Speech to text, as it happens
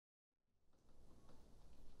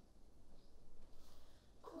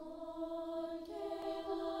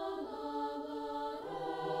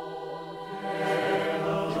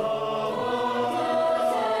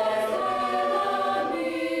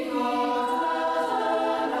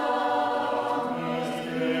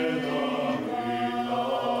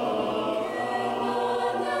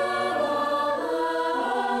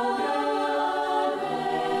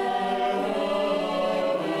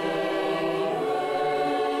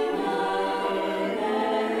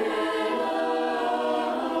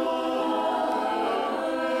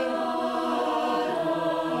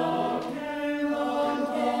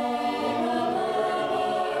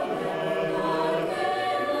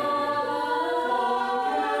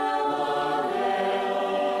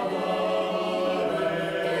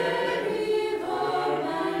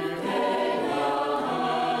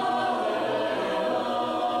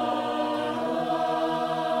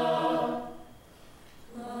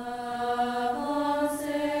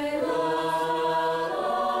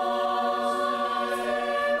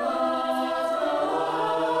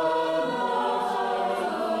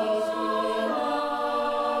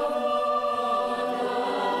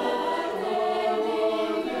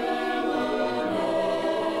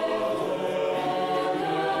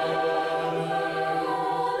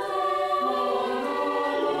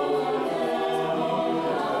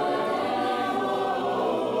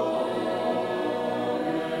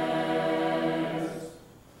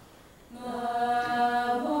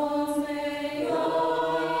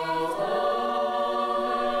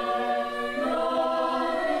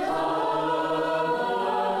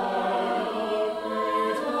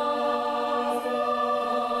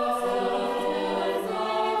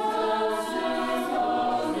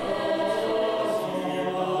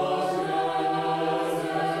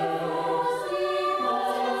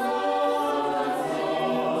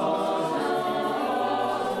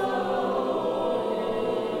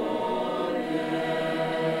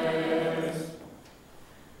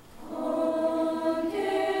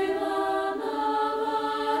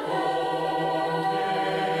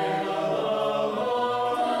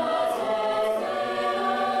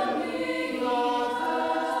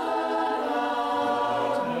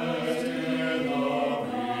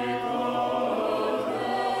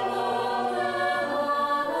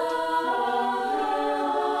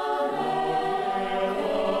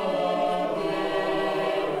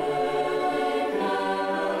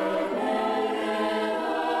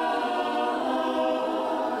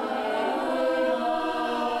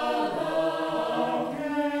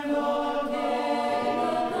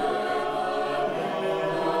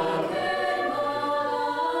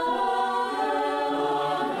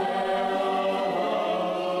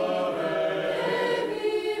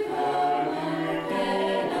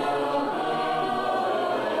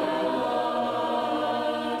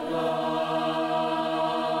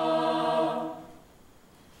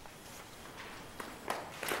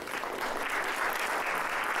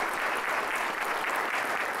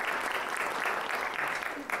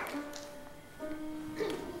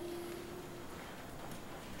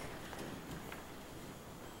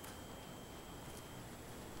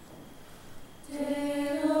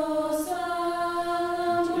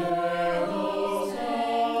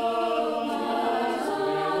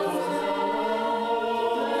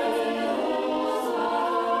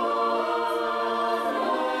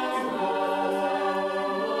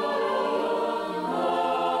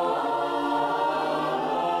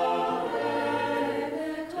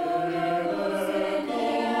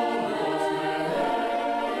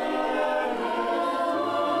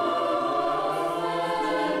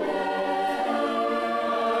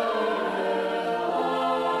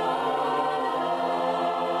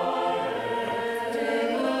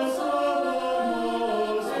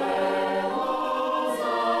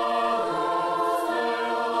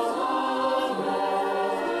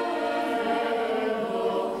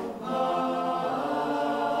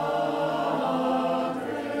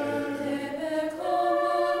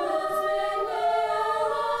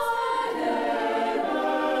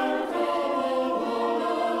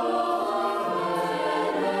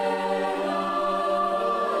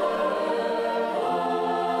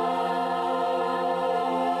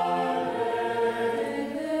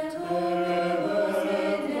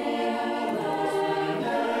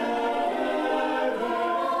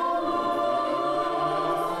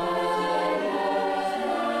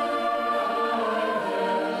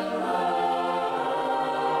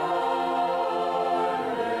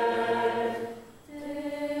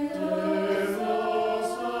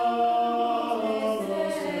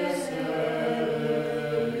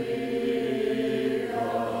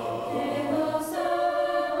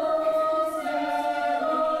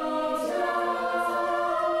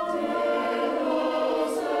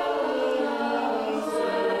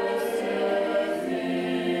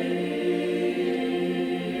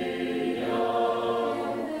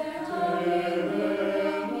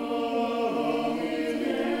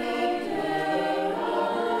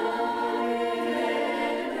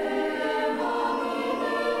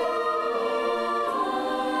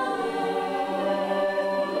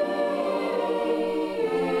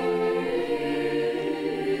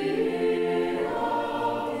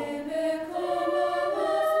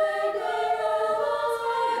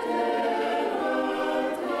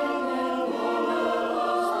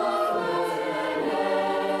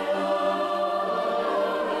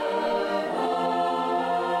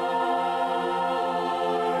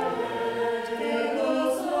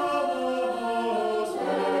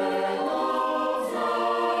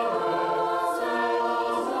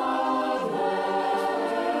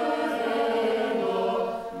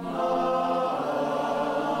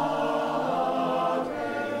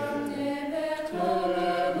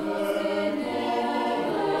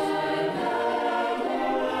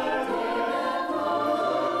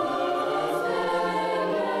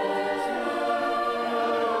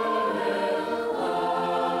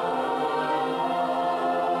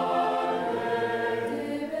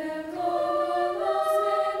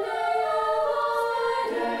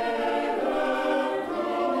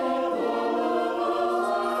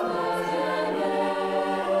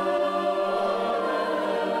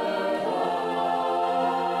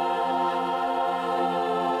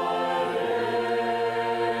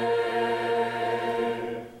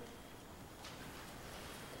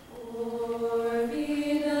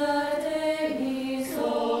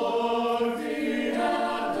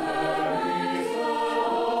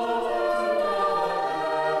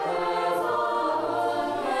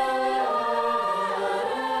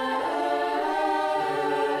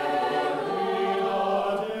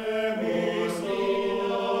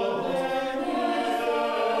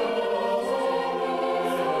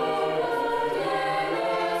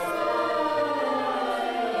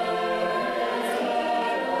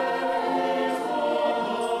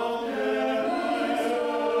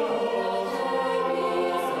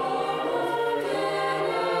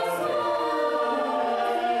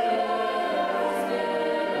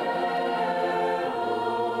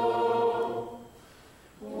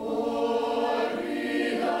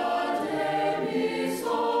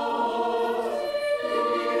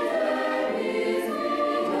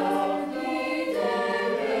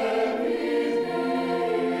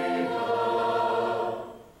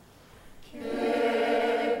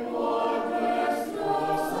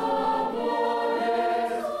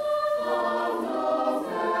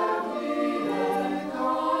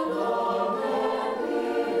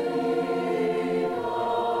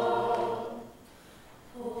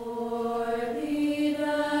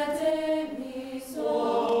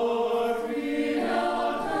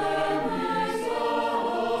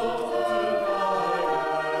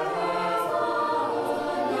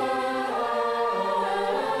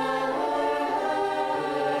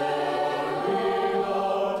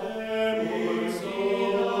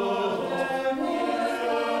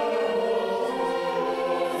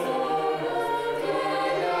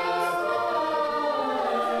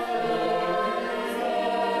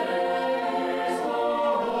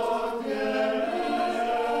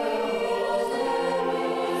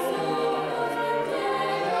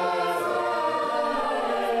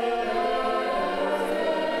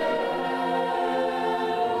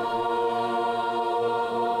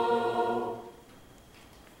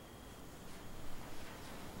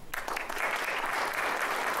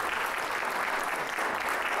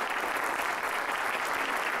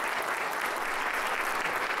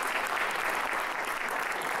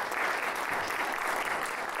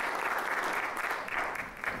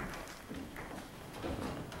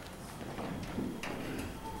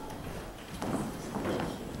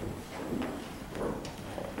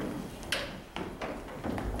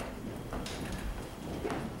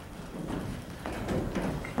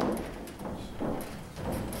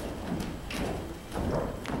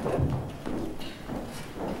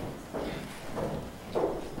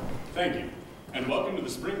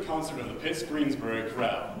spring concert of the Pitt-Greensburg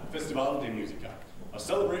Chorale, Festival de Música, a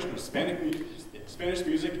celebration of Spanish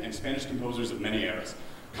music and Spanish composers of many eras,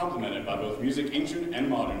 complemented by both music ancient and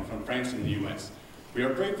modern from France and the US. We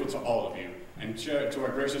are grateful to all of you and to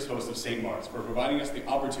our gracious host of St. Mark's for providing us the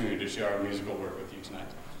opportunity to share our musical work with you tonight.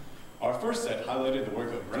 Our first set highlighted the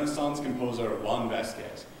work of Renaissance composer Juan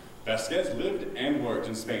Vasquez. Vasquez lived and worked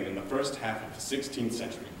in Spain in the first half of the 16th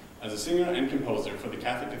century as a singer and composer for the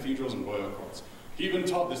Catholic cathedrals and royal courts. He even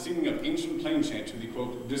taught the singing of ancient plain chant to the,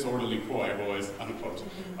 quote, disorderly choir boys, unquote,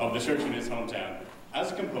 of the church in his hometown.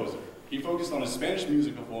 As a composer, he focused on a Spanish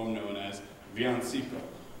musical form known as villancico.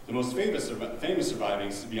 The most famous surviving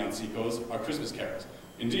villancicos are Christmas carols.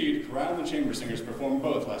 Indeed, chorale and chamber singers performed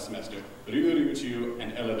both last semester, Riu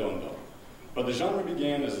and El Adondo. But the genre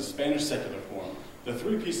began as a Spanish secular form. The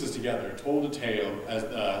three pieces together told a tale as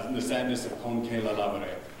the sadness of Con que la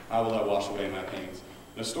lavaré, how will I wash away my pains?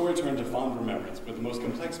 The story turned to fond remembrance, with the most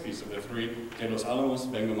complex piece of the three, De los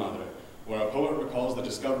álamos, vengo, madre, where a poet recalls the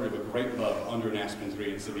discovery of a great love under an aspen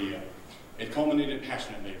tree in Sevilla. It culminated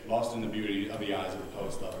passionately, lost in the beauty of the eyes of the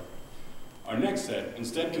poet's lover. Our next set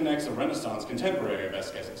instead connects a Renaissance contemporary of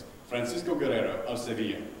Vasquez's, Francisco Guerrero of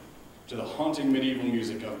Sevilla, to the haunting medieval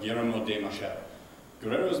music of Guillaume de Machaut.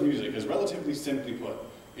 Guerrero's music is relatively simply put,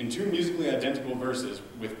 in two musically identical verses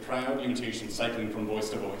with proud imitation cycling from voice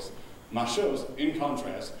to voice. Machaut's, in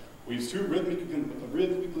contrast, weaves two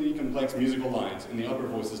rhythmically complex musical lines in the upper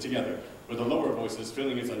voices together, with the lower voices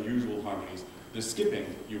filling its unusual harmonies. The skipping,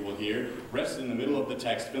 you will hear, rests in the middle of the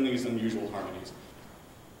text, filling its unusual harmonies.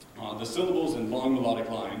 The syllables in long melodic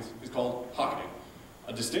lines is called pocketing,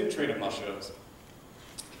 a distinct trait of Machaut's.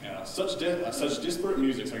 Such disparate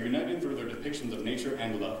musics are united through their depictions of nature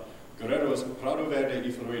and love. Guerrero's Prado,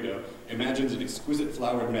 verde, florido imagines an exquisite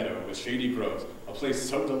flowered meadow with shady groves, a place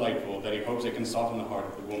so delightful that he hopes it can soften the heart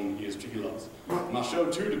of the woman he loves.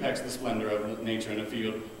 Machaut too depicts the splendor of nature in a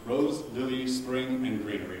field, rose, lily, spring, and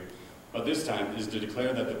greenery. But this time is to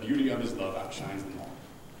declare that the beauty of his love outshines them all.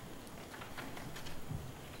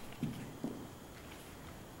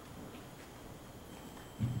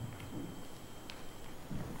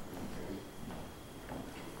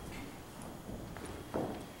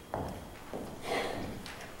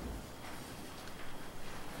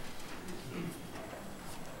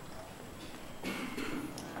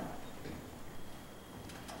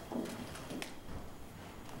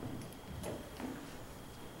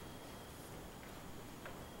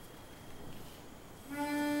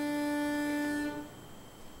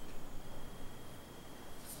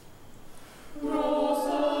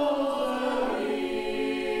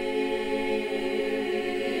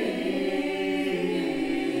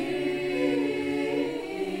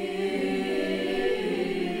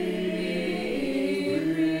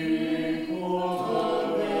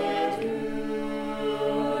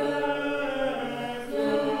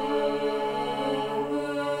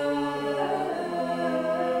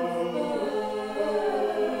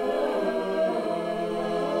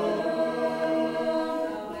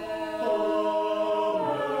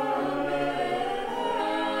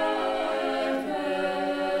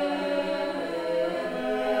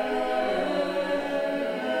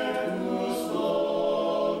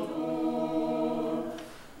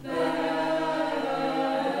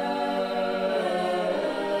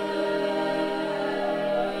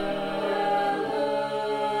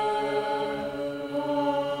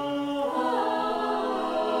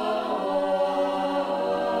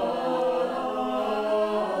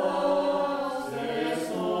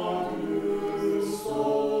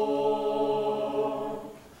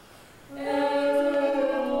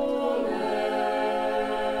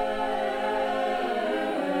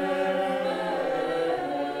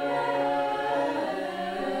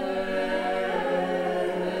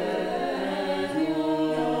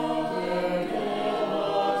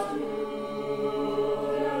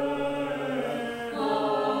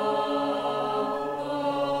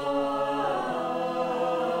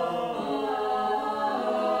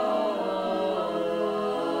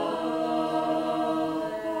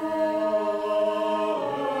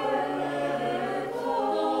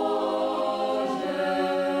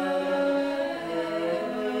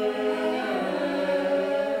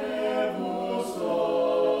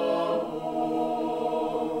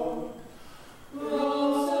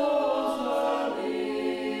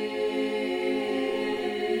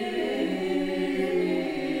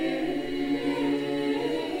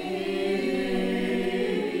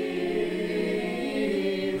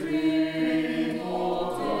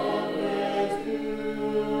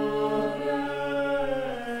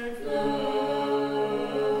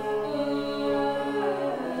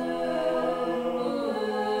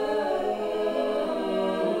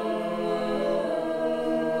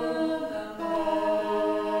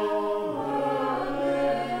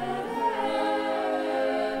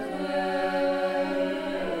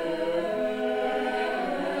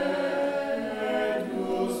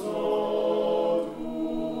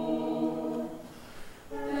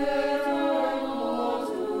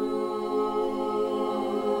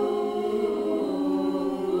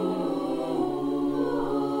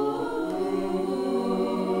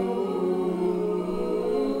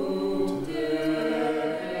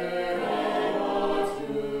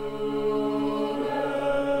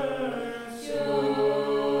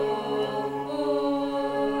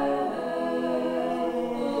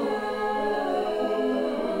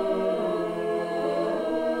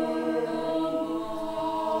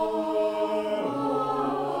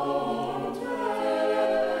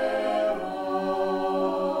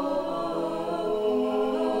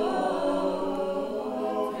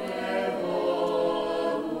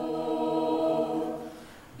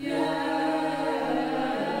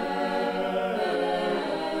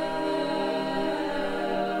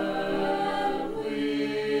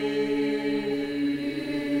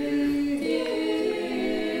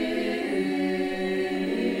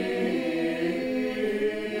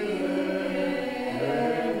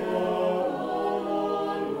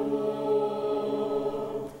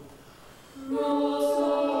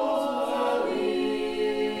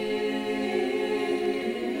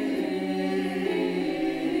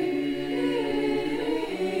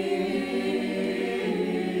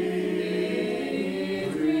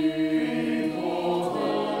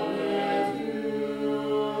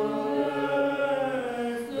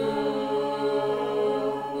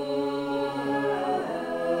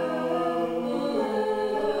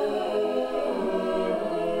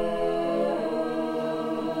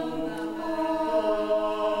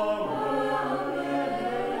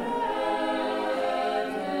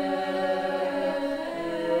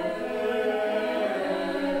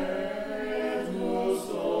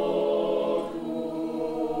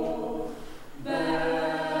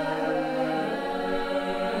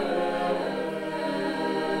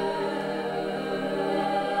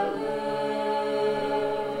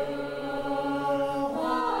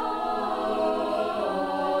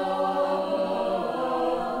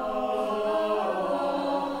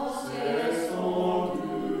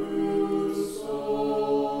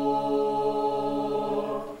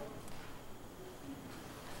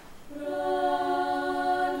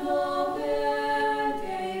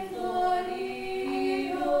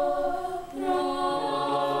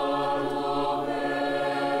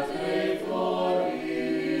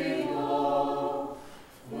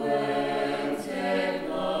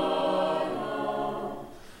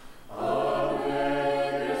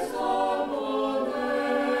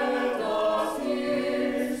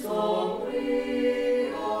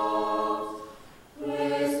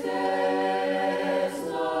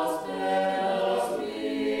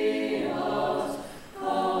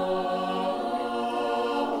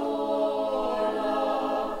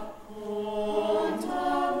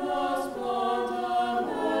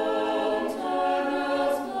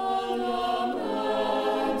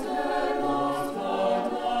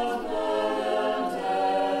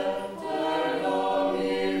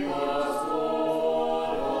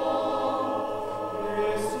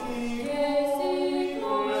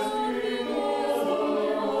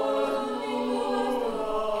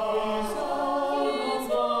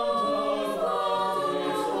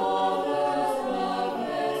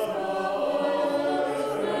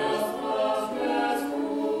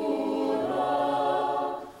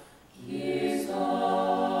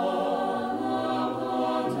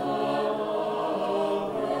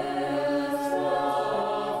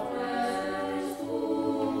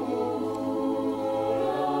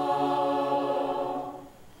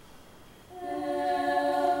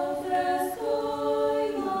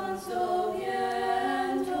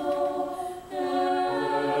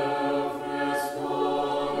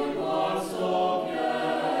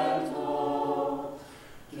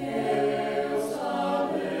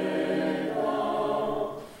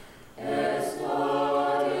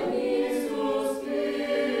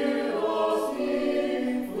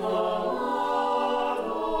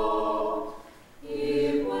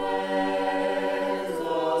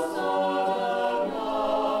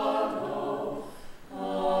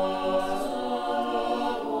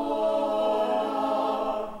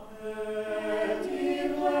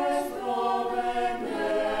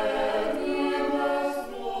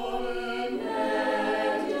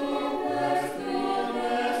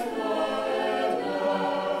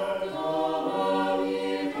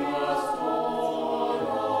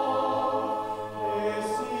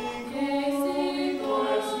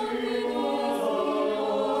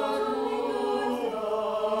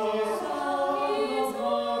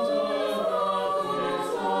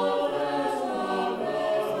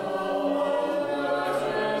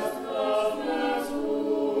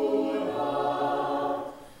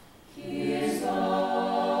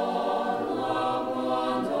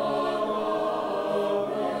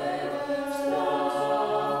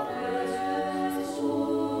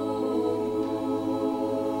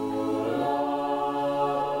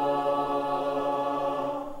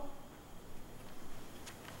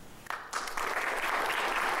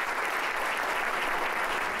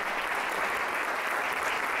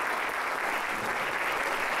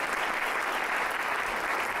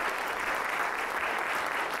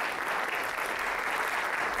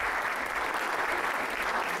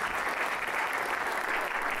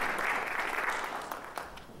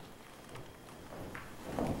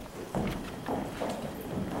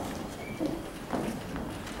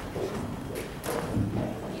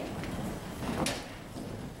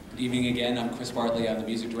 Evening again, I'm Chris Bartley. I'm the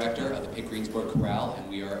music director of the Pitt-Greensburg Chorale, and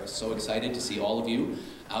we are so excited to see all of you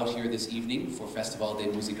out here this evening for Festival de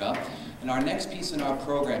Música. And our next piece in our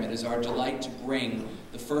program, it is our delight to bring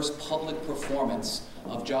the first public performance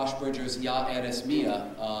of Josh Bridger's Eres,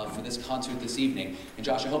 for this concert this evening. And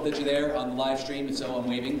Josh, I hope that you're there on the live stream, and so I'm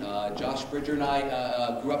waving. Josh Bridger and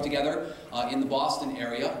I grew up together in the Boston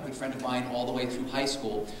area, a good friend of mine all the way through high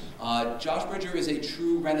school. Josh Bridger is a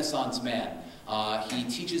true Renaissance man. He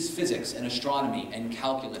teaches physics and astronomy and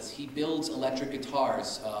calculus. He builds electric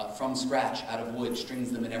guitars from scratch out of wood,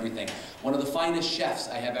 strings them and everything. One of the finest chefs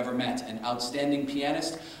I have ever met, an outstanding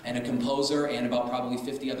pianist and a composer, and about probably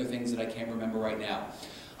 50 other things that I can't remember right now.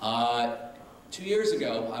 2 years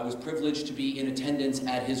ago, I was privileged to be in attendance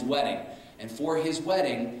at his wedding. And for his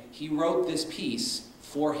wedding, he wrote this piece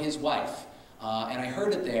for his wife. And I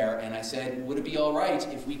heard it there, and I said, would it be all right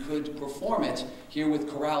if we could perform it here with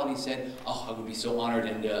chorale? And he said, oh, I would be so honored,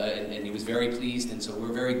 and he was very pleased, and so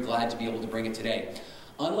we're very glad to be able to bring it today.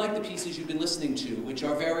 Unlike the pieces you've been listening to, which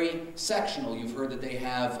are very sectional, you've heard that they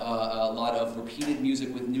have a lot of repeated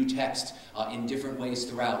music with new text in different ways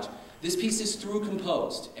throughout. This piece is through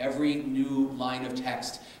composed. Every new line of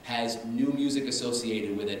text has new music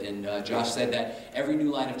associated with it, and Josh said that every new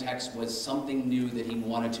line of text was something new that he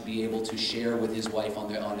wanted to be able to share with his wife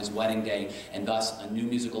on his wedding day, and thus a new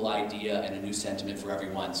musical idea and a new sentiment for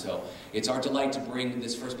everyone. So it's our delight to bring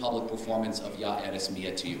this first public performance of Eres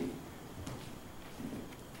to you.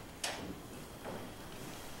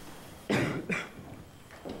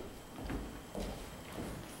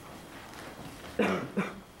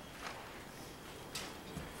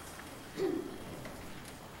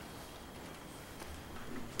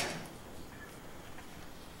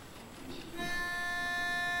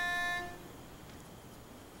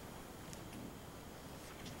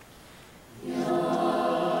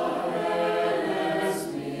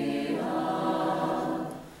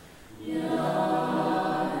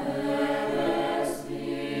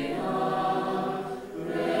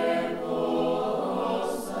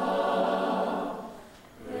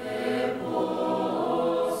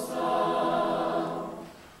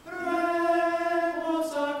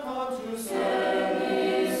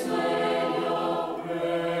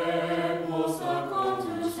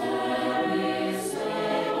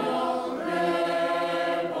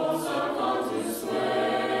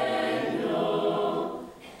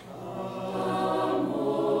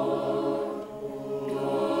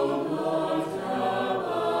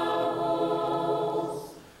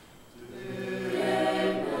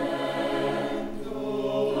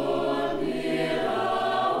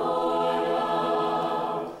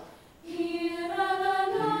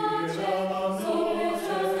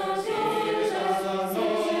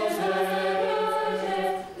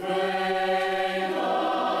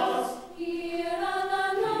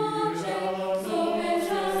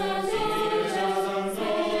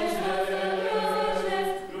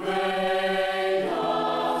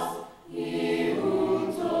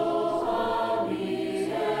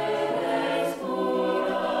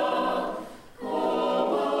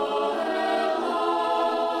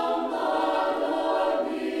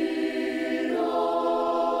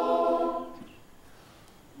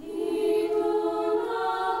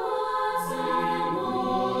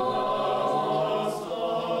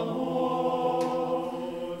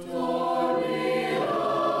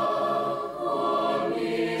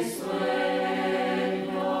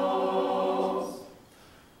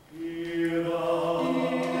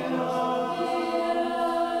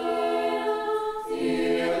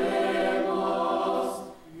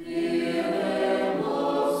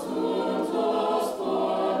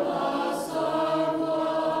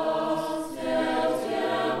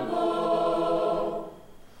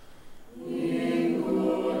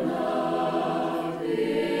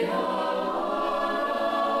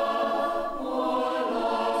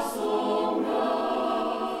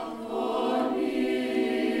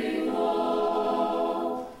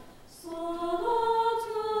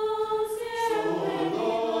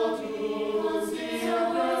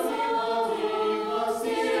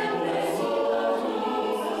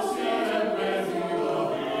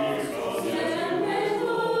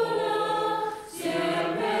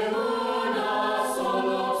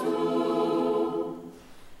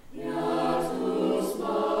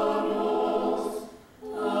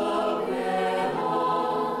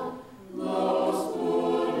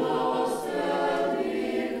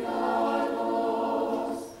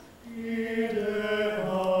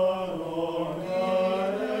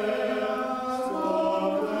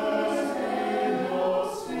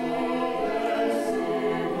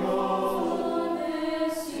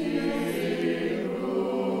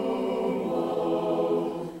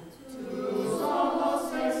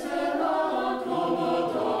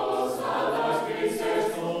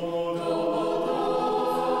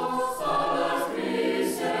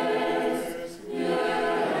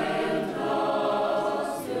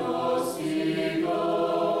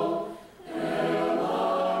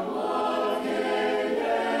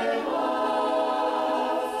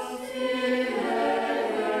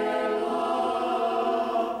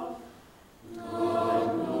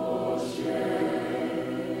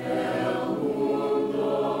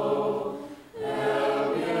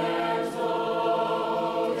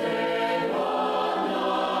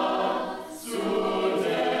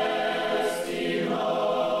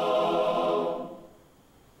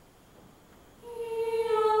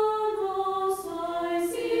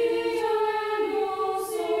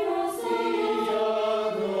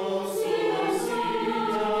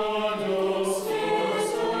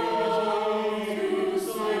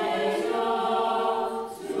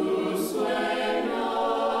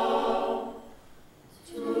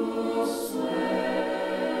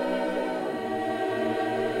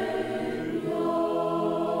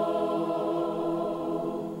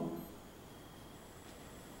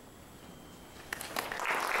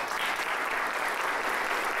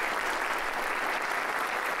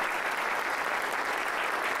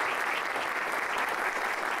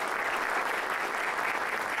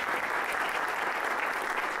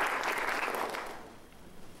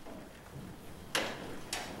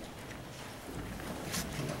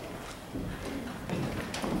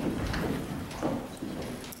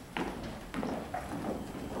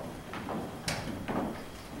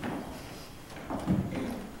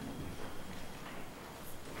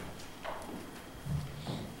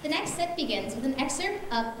 excerpt begins with an excerpt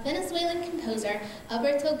of Venezuelan composer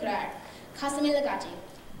Alberto Grau, Kasar la gaji.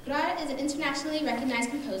 Grau is an internationally recognized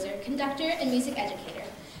composer, conductor, and music educator,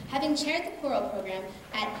 having chaired the choral program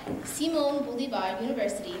at Simón Bolívar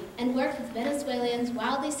University and worked with Venezuelans'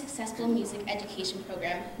 wildly successful music education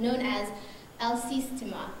program known as El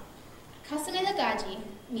Sistema. Kasar la gaji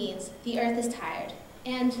means the earth is tired,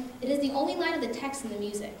 and it is the only line of the text in the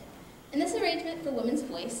music. In this arrangement for women's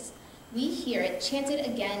voice, we hear it chanted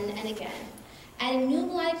again and again, adding new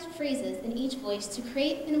melodic phrases in each voice to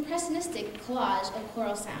create an impressionistic collage of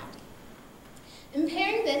choral sound. In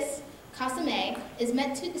pairing this, Kasar is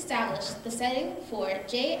meant to establish the setting for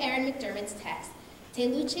J. Aaron McDermid's text, Te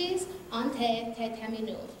Lucis, Ante, te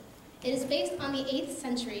Terminum. It is based on the 8th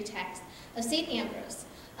century text of St. Ambrose,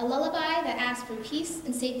 a lullaby that asks for peace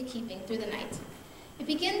and safekeeping through the night. It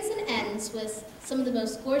begins and ends with some of the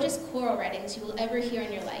most gorgeous choral writings you will ever hear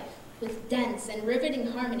in your life, with dense and riveting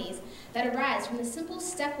harmonies that arise from the simple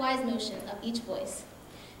stepwise motion of each voice.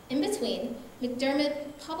 In between, McDermid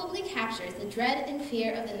probably captures the dread and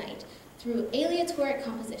fear of the night through aleatoric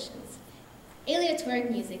compositions. Aleatoric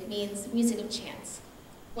music means music of chance.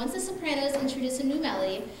 Once the sopranos introduce a new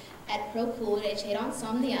melody at procure et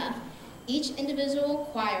insomnia, each individual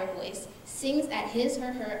choir voice sings at his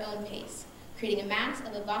or her own pace, creating a mass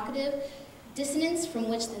of evocative dissonance from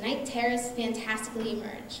which the night terrors fantastically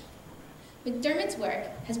emerge. McDermid's work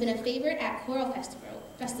has been a favorite at choral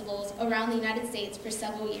festivals around the United States for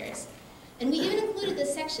several years, and we even included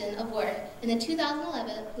this section of work in the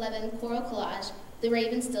 2011 choral collage, The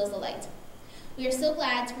Raven Stills the Light. We are so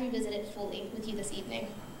glad to revisit it fully with you this evening.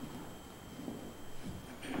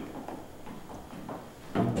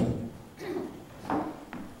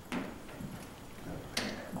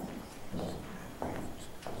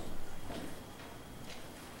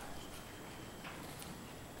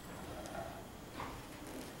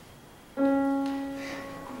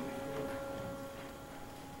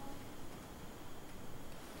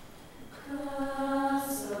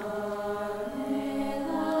 Kasar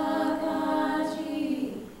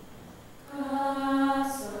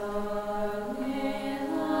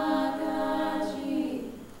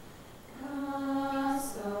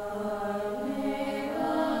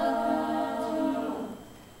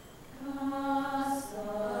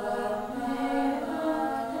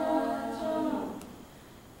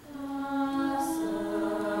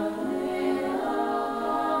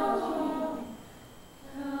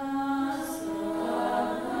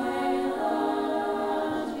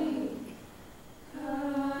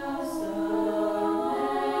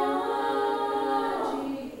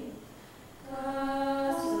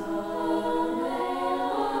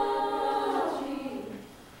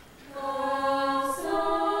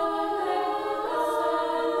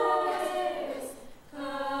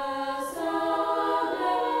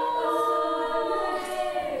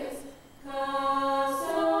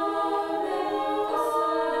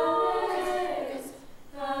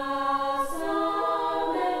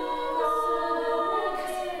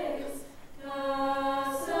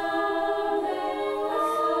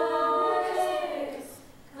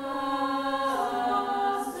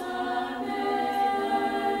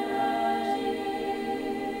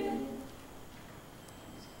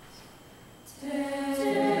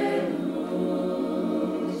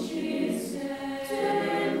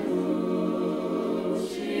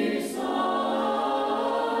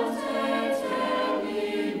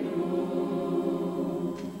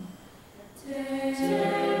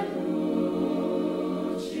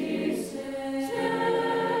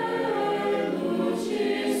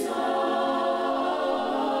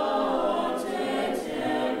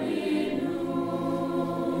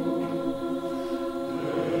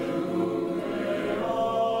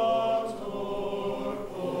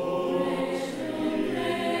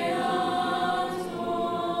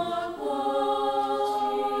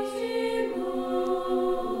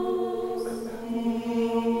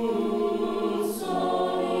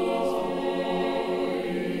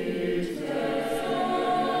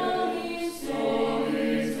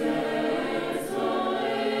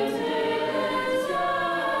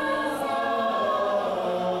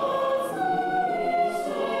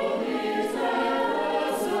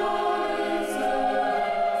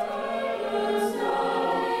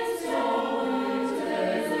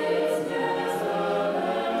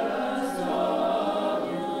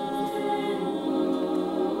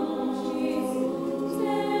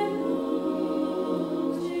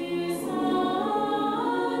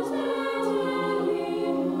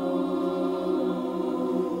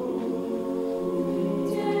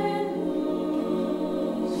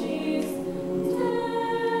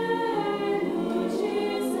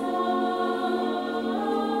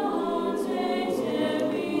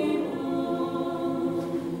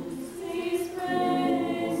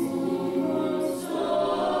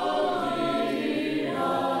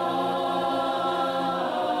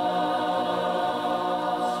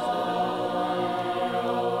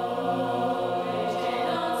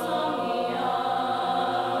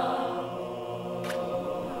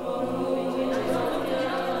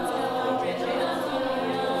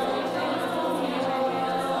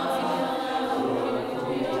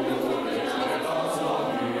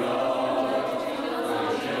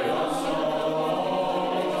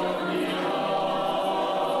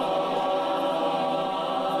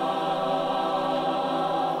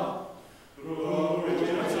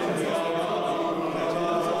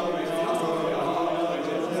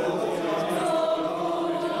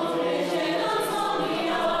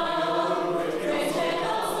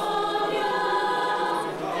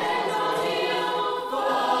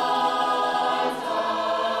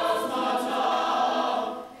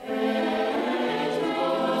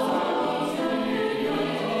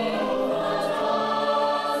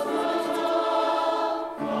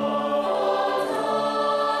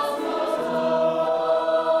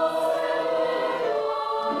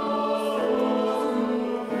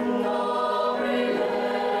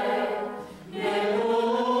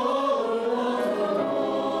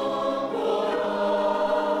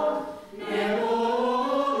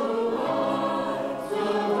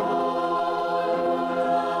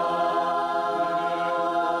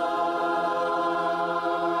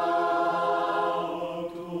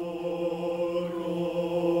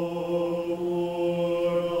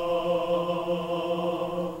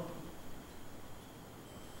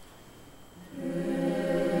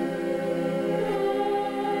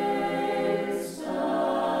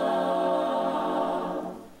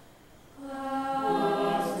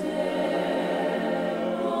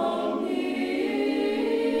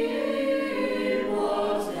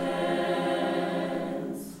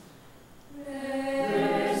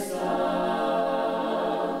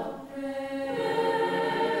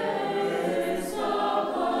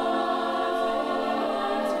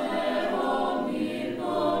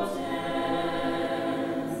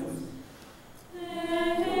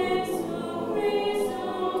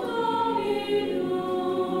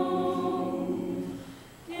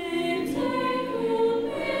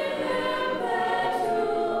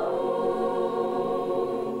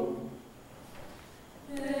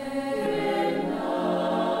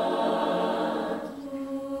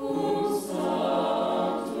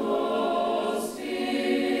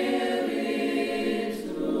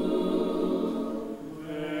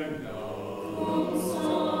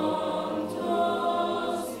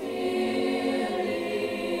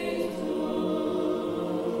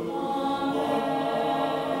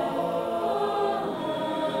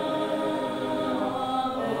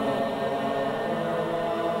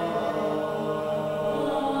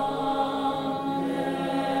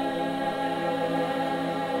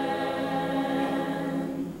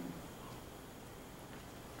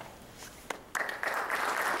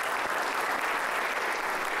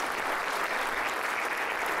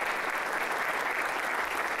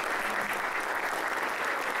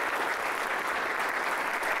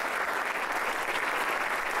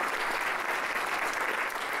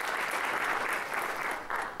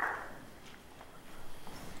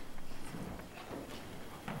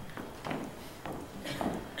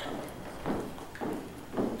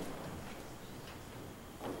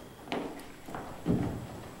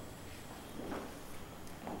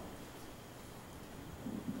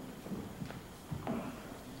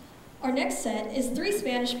Our next set is 3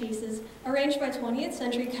 Spanish pieces arranged by 20th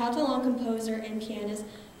century Catalan composer and pianist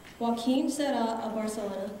Joaquim Serra of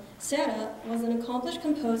Barcelona. Serra was an accomplished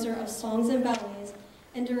composer of songs and ballets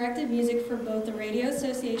and directed music for both the Radio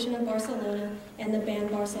Association of Barcelona and the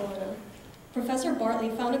Band Barcelona. Professor Bartley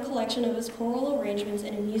found a collection of his choral arrangements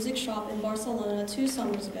in a music shop in Barcelona 2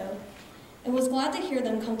 summers ago and was glad to hear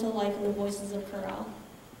them come to life in the voices of chorale.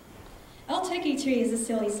 El Triquitri is a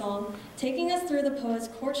silly song, taking us through the poet's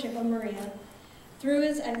courtship of Maria, through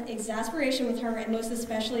his exasperation with her and most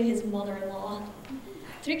especially his mother-in-law.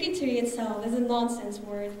 Triquitri itself is a nonsense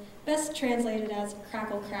word, best translated as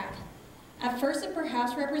crackle crack. At first it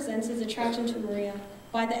perhaps represents his attraction to Maria.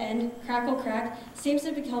 By the end, crackle crack seems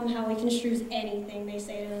to become how he construes anything they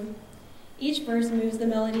say to him. Each verse moves the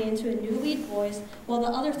melody into a new lead voice, while the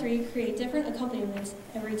other 3 create different accompaniments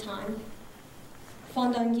every time.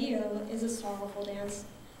 Fandanguillo is a sorrowful dance.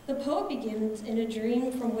 The poet begins in a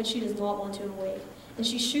dream from which she does not want to awake, and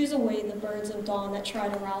she shoos away the birds of dawn that try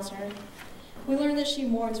to rouse her. We learn that she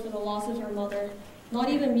mourns for the loss of her mother. Not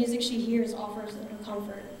even music she hears offers her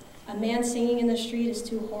comfort. A man singing in the street is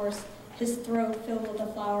too hoarse, his throat filled with the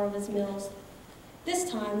flour of his mills. This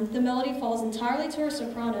time, the melody falls entirely to her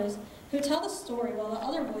sopranos, who tell the story while the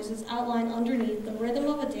other voices outline underneath the rhythm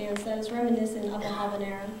of a dance that is reminiscent of a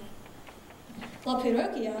habanera. La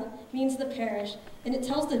pirroquia means the parish, and it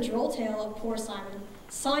tells the droll tale of poor Simon.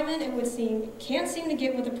 Simon, it would seem, can't seem to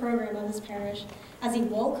get with the program of his parish, as he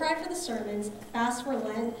won't cry for the sermons, fast for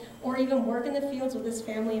Lent, or even work in the fields with his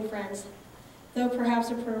family and friends. Though perhaps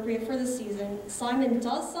appropriate for the season, Simon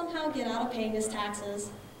does somehow get out of paying his taxes.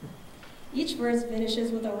 Each verse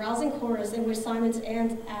finishes with a rousing chorus in which Simon's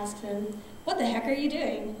aunt asks him, "What the heck are you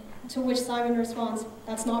doing?" To which Simon responds,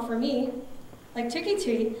 "That's not for me." Like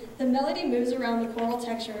Triquitri, the melody moves around the choral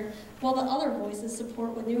texture, while the other voices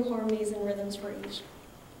support with new harmonies and rhythms for each.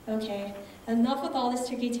 Okay, enough with all this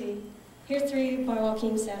Triquitri. Here's 3 by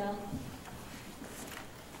Joaquim Serra.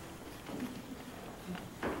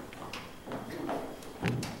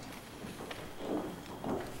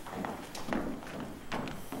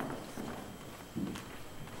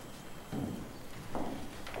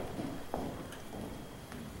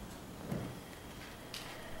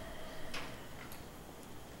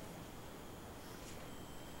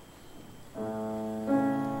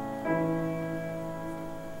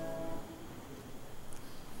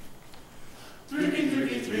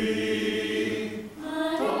 Triquitri,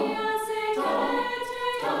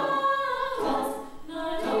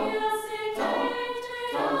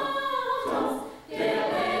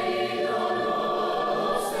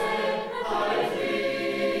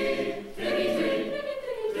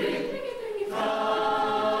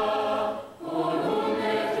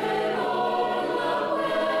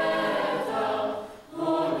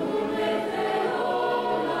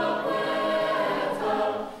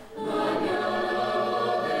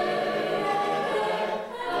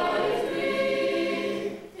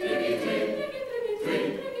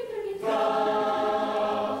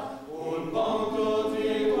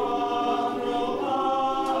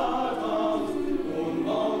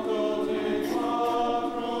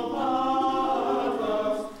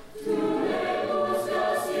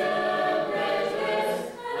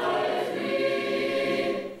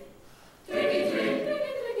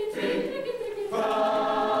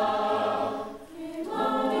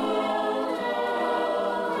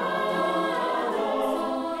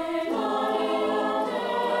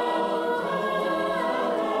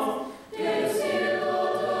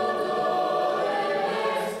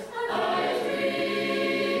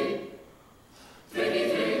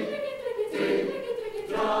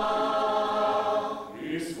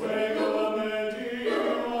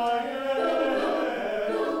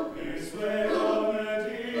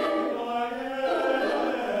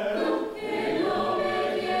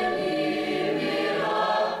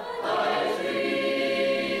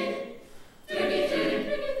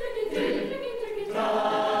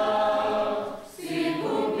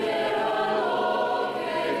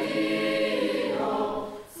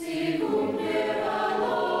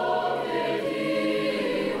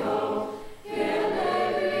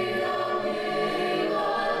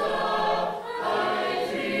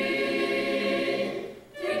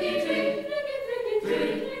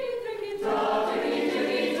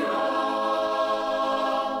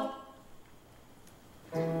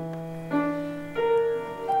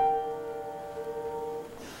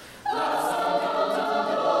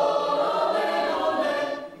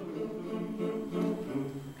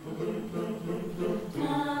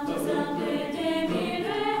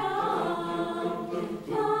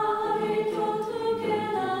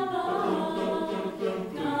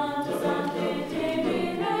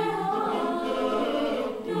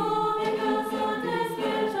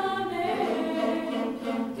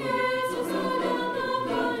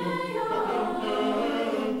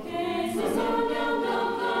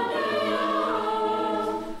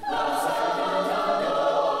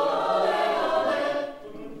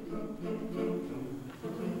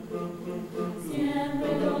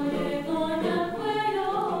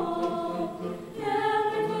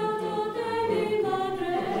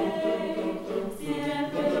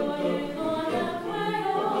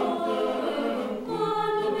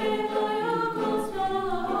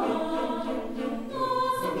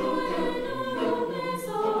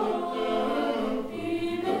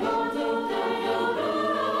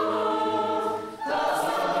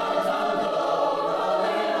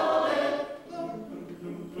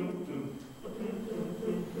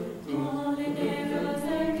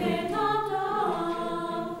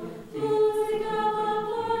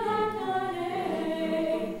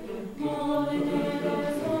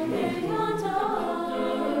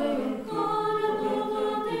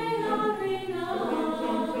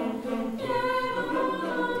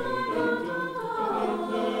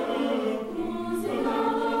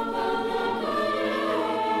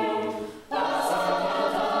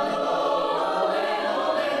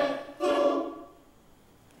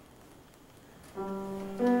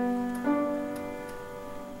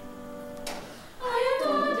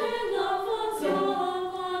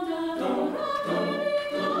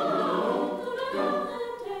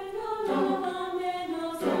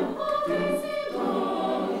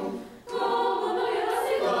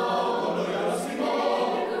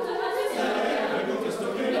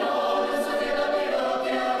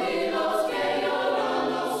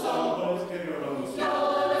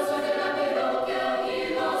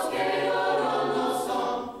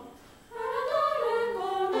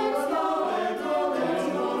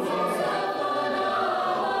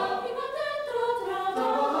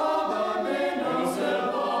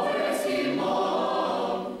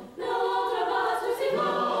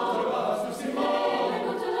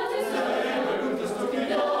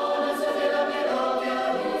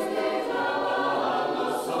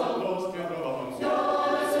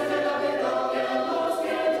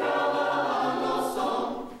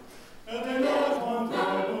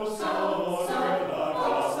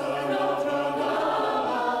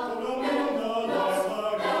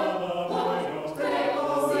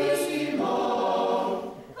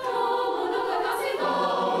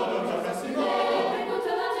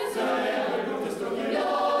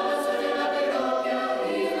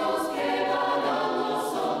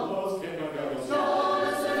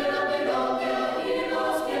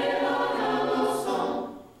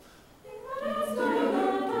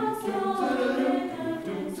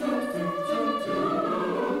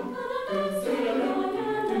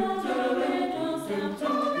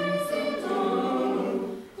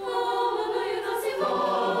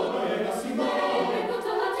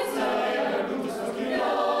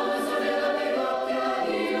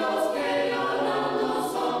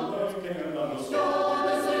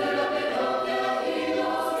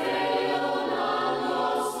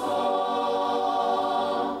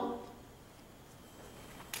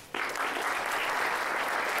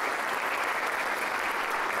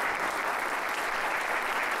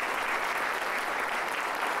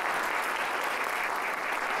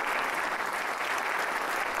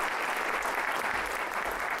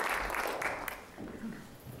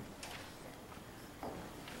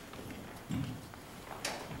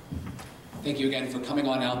 Thank you again for coming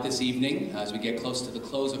on out this evening. As we get close to the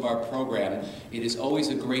close of our program, it is always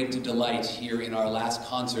a great delight here in our last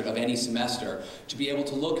concert of any semester to be able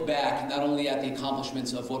to look back not only at the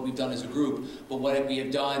accomplishments of what we've done as a group, but what we have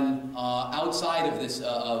done outside of this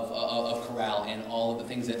of chorale, and all of the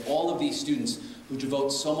things that all of these students who devote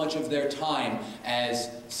so much of their time as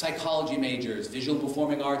psychology majors, visual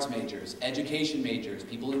performing arts majors, education majors,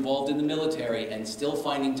 people involved in the military, and still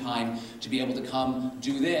finding time to be able to come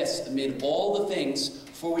do this amid all the things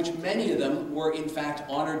for which many of them were in fact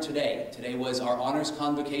honored today. Today was our honors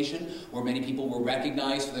convocation, where many people were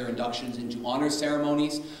recognized for their inductions into honors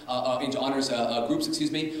ceremonies, into honors groups,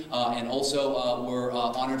 excuse me, and also were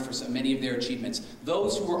honored for so many of their achievements.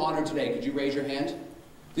 Those who were honored today, could you raise your hand?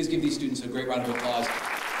 Please give these students a great round of applause.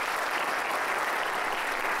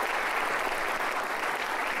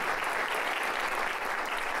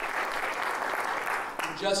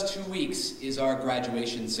 In just 2 weeks is our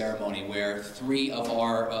graduation ceremony, where 3 of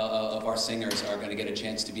our singers are going to get a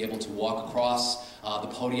chance to be able to walk across the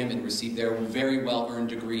podium and receive their very well-earned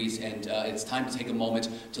degrees, and it's time to take a moment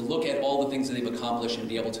to look at all the things that they've accomplished and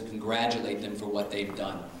be able to congratulate them for what they've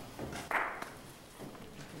done.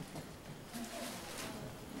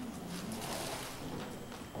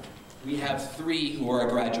 We have 3 who are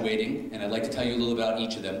graduating, and I'd like to tell you a little about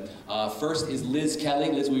each of them. First is Liz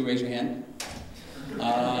Kelly. Liz, will you raise your hand?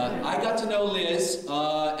 I got to know Liz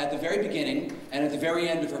at the very beginning and at the very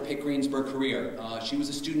end of her Pitt-Greensburg career. She was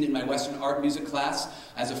a student in my Western art music class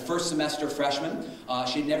as a first semester freshman.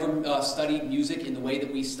 She had never studied music in the way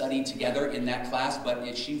that we studied together in that class,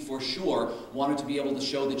 but she for sure wanted to be able to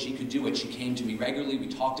show that she could do it. She came to me regularly, we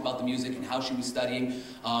talked about the music and how she was studying,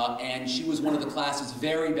 and she was one of the class's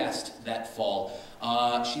very best that fall.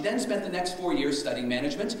 She then spent the next 4 years studying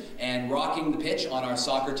management and rocking the pitch on our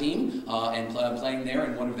soccer team and playing there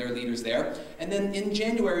and one of their leaders there. And then in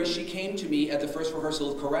January, she came to me at the first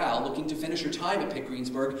rehearsal of chorale looking to finish her time at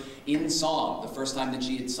Pitt-Greensburg in song, the first time that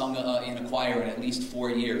she had sung in a choir in at least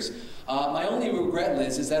 4 years. My only regret,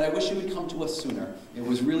 Liz, is that I wish you would come to us sooner. It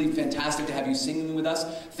was really fantastic to have you singing with us.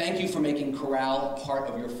 Thank you for making chorale part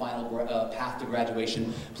of your final path to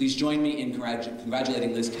graduation. Please join me in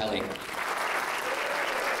congratulating Liz Kelly.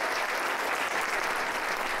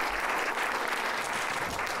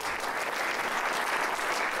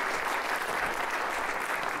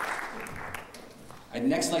 I'd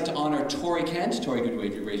next like to honor Tori Kent. Tori, could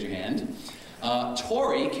you raise your hand?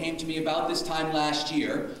 Tori came to me about this time last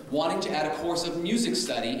year wanting to add a course of music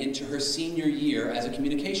study into her senior year as a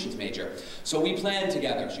communications major. So we planned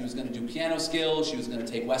together. She was going to do piano skills, she was going to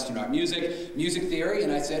take Western art music, music theory,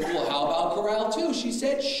 and I said, well, how about chorale too? She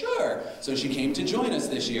said, sure. So she came to join us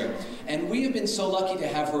this year. And we have been so lucky to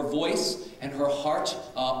have her voice and her heart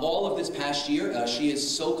all of this past year. She has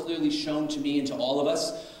so clearly shown to me and to all of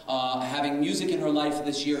us having music in her life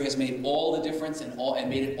this year has made all the difference and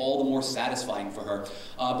made it all the more satisfying for her.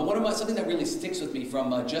 But something that really sticks with me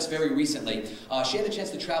from just very recently, she had a chance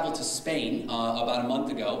to travel to Spain about a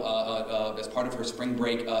month ago as part of her spring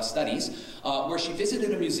break studies, where she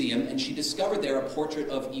visited a museum and she discovered there a portrait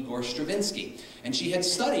of Igor Stravinsky. And she had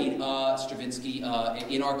studied Stravinsky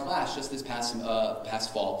in our class just this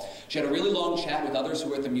past fall. She had a really long chat with others who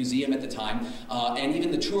were at the museum at the time, and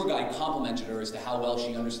even the tour guide complimented her as to how well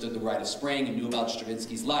she understood the Rite of Spring and knew about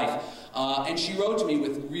Stravinsky's life. And she wrote to me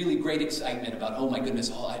with really great excitement about, oh my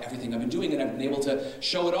goodness, everything I've been doing, and I've been able to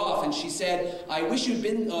show it off. And she said, I wish you'd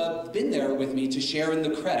been there with me to share in the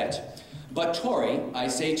credit. But Tori, I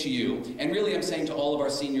say to you, and really I'm saying to all of our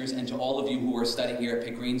seniors and to all of you who are studying here at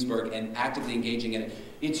Pitt-Greensburg and actively engaging in it,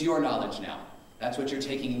 it's your knowledge now. That's what you're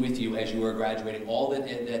taking with you as you are graduating. All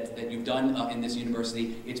that you've done in this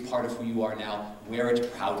university, it's part of who you are now. Wear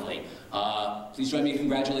it proudly. Please join me in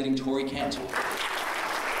congratulating Tori Kent.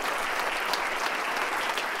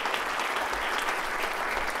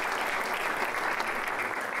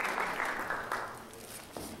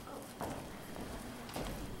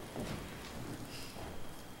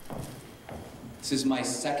 This is my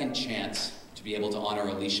second chance to be able to honor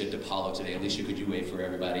Alicia DiPaolo today. Alicia, could you wave for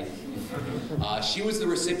everybody? She was the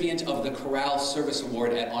recipient of the Chorale Service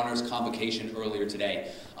Award at Honors Convocation earlier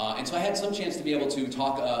today. And so I had some chance to be able to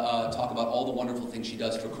talk about all the wonderful things she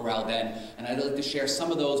does for chorale then, and I'd like to share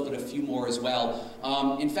some of those, but a few more as well.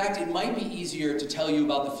 In fact, it might be easier to tell you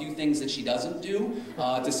about the few things that she doesn't do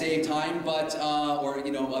to save time, but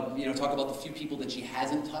talk about the few people that she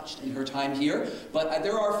hasn't touched in her time here. But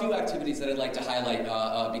there are a few activities that I'd like to highlight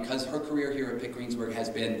because her career here at Pitt-Greensburg has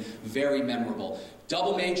been very memorable.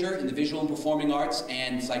 Double major in the visual and performing arts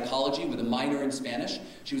and psychology with a minor in Spanish.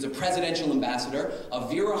 She was a presidential ambassador, a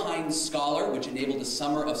Vera Hines Scholar, which enabled a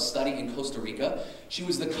summer of study in Costa Rica. She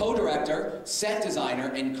was the co-director, set designer,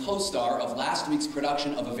 and co-star of last week's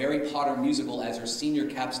production of a Harry Potter musical as her senior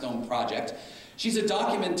capstone project. She's a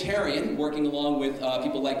documentarian, working along with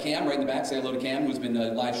people like Cam, right in the back. Say hello to Cam, who's been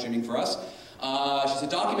live streaming for us. She's a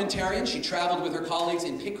documentarian. She traveled with her colleagues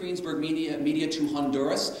in Pitt-Greensburg Media to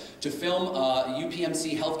Honduras to film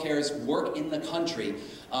UPMC Healthcare's work in the country.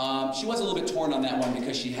 She was a little bit torn on that one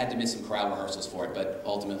because she had to miss some chorale rehearsals for it, but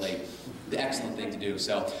ultimately, the excellent thing to do.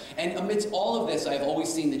 So, and amidst all of this, I've always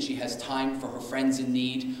seen that she has time for her friends in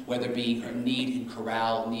need, whether it be her need in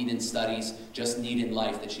chorale, need in studies, just need in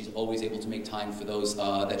life, that she's always able to make time for those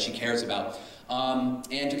that she cares about.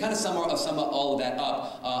 And to kind of sum up all of that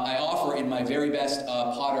up, I offer in my very best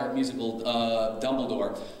Potter musical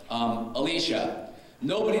Dumbledore, Alicia,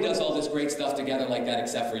 nobody does all this great stuff together like that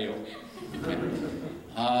except for you.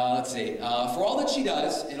 Let's see. For all that she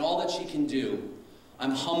does and all that she can do,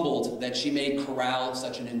 I'm humbled that she made chorale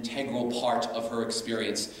such an integral part of her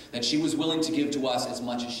experience, that she was willing to give to us as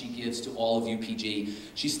much as she gives to all of UPG.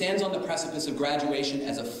 She stands on the precipice of graduation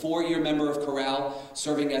as a 4-year member of chorale,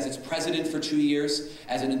 serving as its president for 2 years,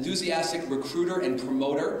 as an enthusiastic recruiter and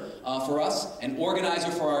promoter for us, an organizer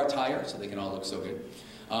for our attire, so they can all look so good.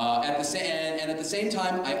 At the same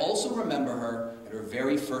time, I also remember her at her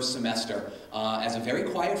very first semester as a very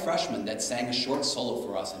quiet freshman that sang a short solo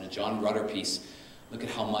for us in a John Rutter piece. Look at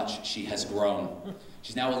how much she has grown.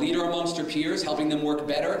 She's now a leader amongst her peers, helping them work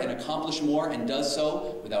better and accomplish more, and does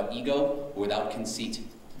so without ego or without conceit.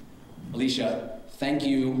 Alicia, thank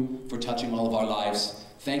you for touching all of our lives.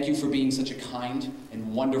 Thank you for being such a kind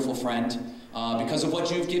and wonderful friend. Because of what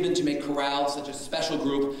you've given to make chorale such a special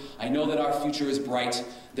group, I know that our future is bright.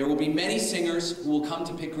 There will be many singers who will come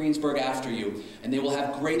to Pitt-Greensburg after you, and they will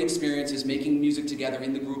have great experiences making music together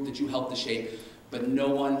in the group that you helped to shape, but no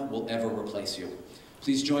one will ever replace you.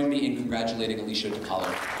 Please join me in congratulating Alicia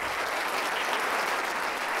DeCollo.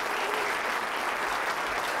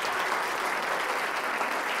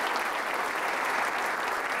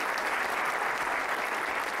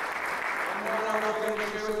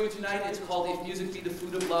 Tonight, it's called If Music Be the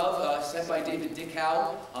Food of Love, set by David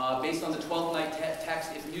Dickau, based on the 12th night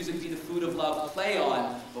text, If Music Be the Food of Love, play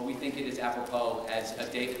on, but we think it is apropos, as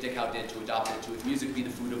David Dickau did, to adopt it to If Music Be the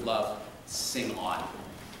Food of Love, sing on.